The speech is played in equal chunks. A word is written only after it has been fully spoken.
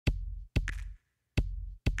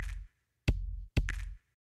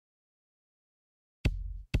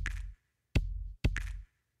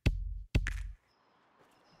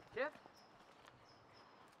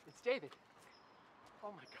It's David.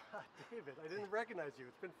 Oh my God, David, I didn't recognize you.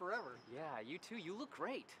 It's been forever. Yeah, you too. You look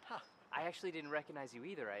great. Huh. I actually didn't recognize you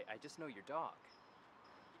either. I just know your dog.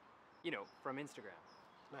 You know, from Instagram.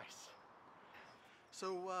 Nice.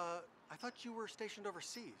 So, I thought you were stationed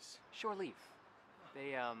overseas. Shore leave.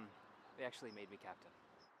 They actually made me captain.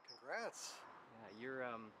 Congrats. Yeah,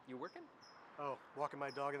 you working? Oh, walking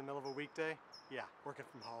my dog in the middle of a weekday? Yeah, working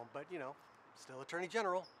from home, but you know, still Attorney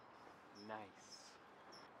General. Nice.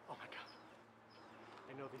 Oh my God.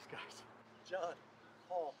 I know these guys. John,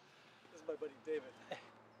 Paul, this is my buddy David.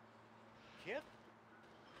 Kiff?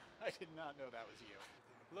 I did not know that was you.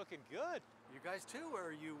 Looking good. You guys too, or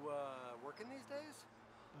are you working these days?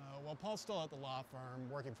 Well, Paul's still at the law firm,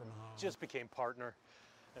 working from home. Just became partner.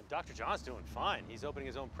 And Dr. John's doing fine. He's opening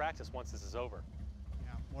his own practice once this is over.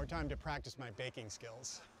 Yeah, more time to practice my baking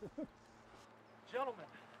skills. Gentlemen,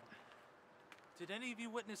 did any of you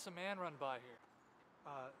witness a man run by here?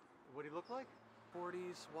 What'd he look like?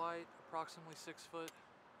 40s, white, approximately 6 foot,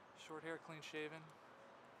 short hair, clean shaven.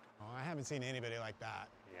 Oh, I haven't seen anybody like that.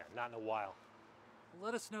 Yeah, not in a while.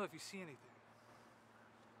 Let us know if you see anything.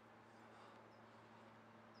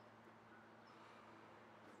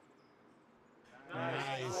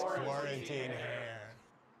 Nice quarantine hair.